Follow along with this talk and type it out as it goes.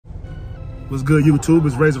What's good, YouTube?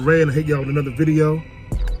 It's Razor Ray, and I hit y'all with another video.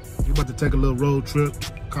 We about to take a little road trip,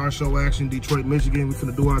 car show action, Detroit, Michigan. We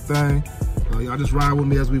finna do our thing. Y'all just ride with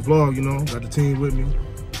me as we vlog, you know. Got the team with me.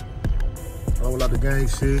 Roll out the gang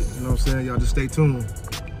shit, you know what I'm saying? Y'all just stay tuned.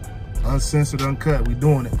 Uncensored, uncut, we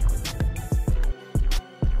doing it.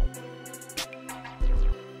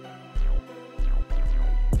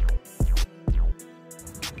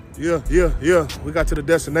 Yeah. We got to the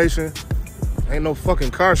destination. Ain't no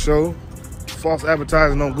fucking car show. False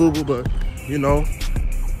advertising on Google, but you know,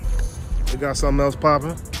 they got something else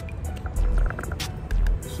popping.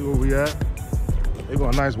 See where we at. They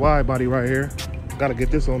got a nice wide body right here. Gotta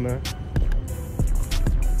get this on there.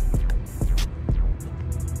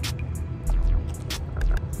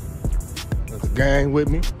 There's a gang with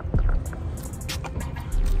me.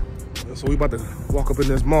 So we about to walk up in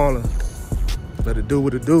this mall and let it do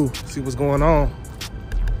what it do. See what's going on.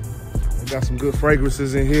 We got some good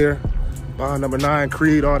fragrances in here. Bond number 9,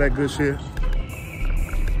 Creed, all that good shit.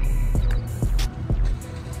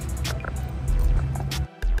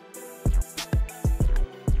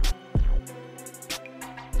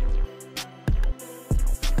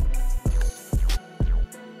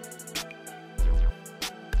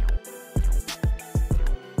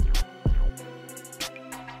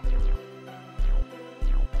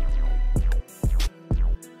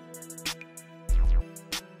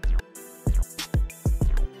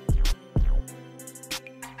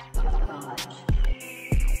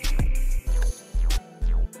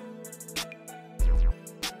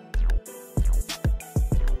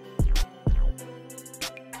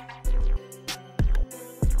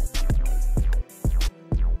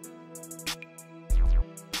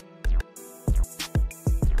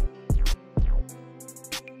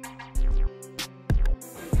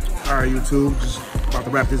 All right, YouTube, just about to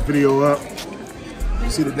wrap this video up. You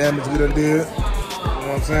see the damage we done did, you know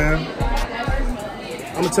what I'm saying?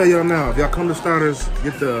 I'm gonna tell y'all now, if y'all come to Starters,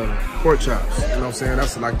 get the pork chops, you know what I'm saying?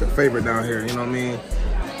 That's like the favorite down here, you know what I mean?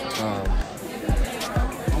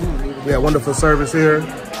 We had wonderful service here,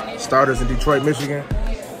 Starters in Detroit, Michigan.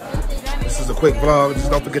 This is a quick vlog. Just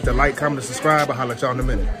don't forget to like, comment, and subscribe. I'll holler at y'all in a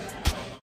minute.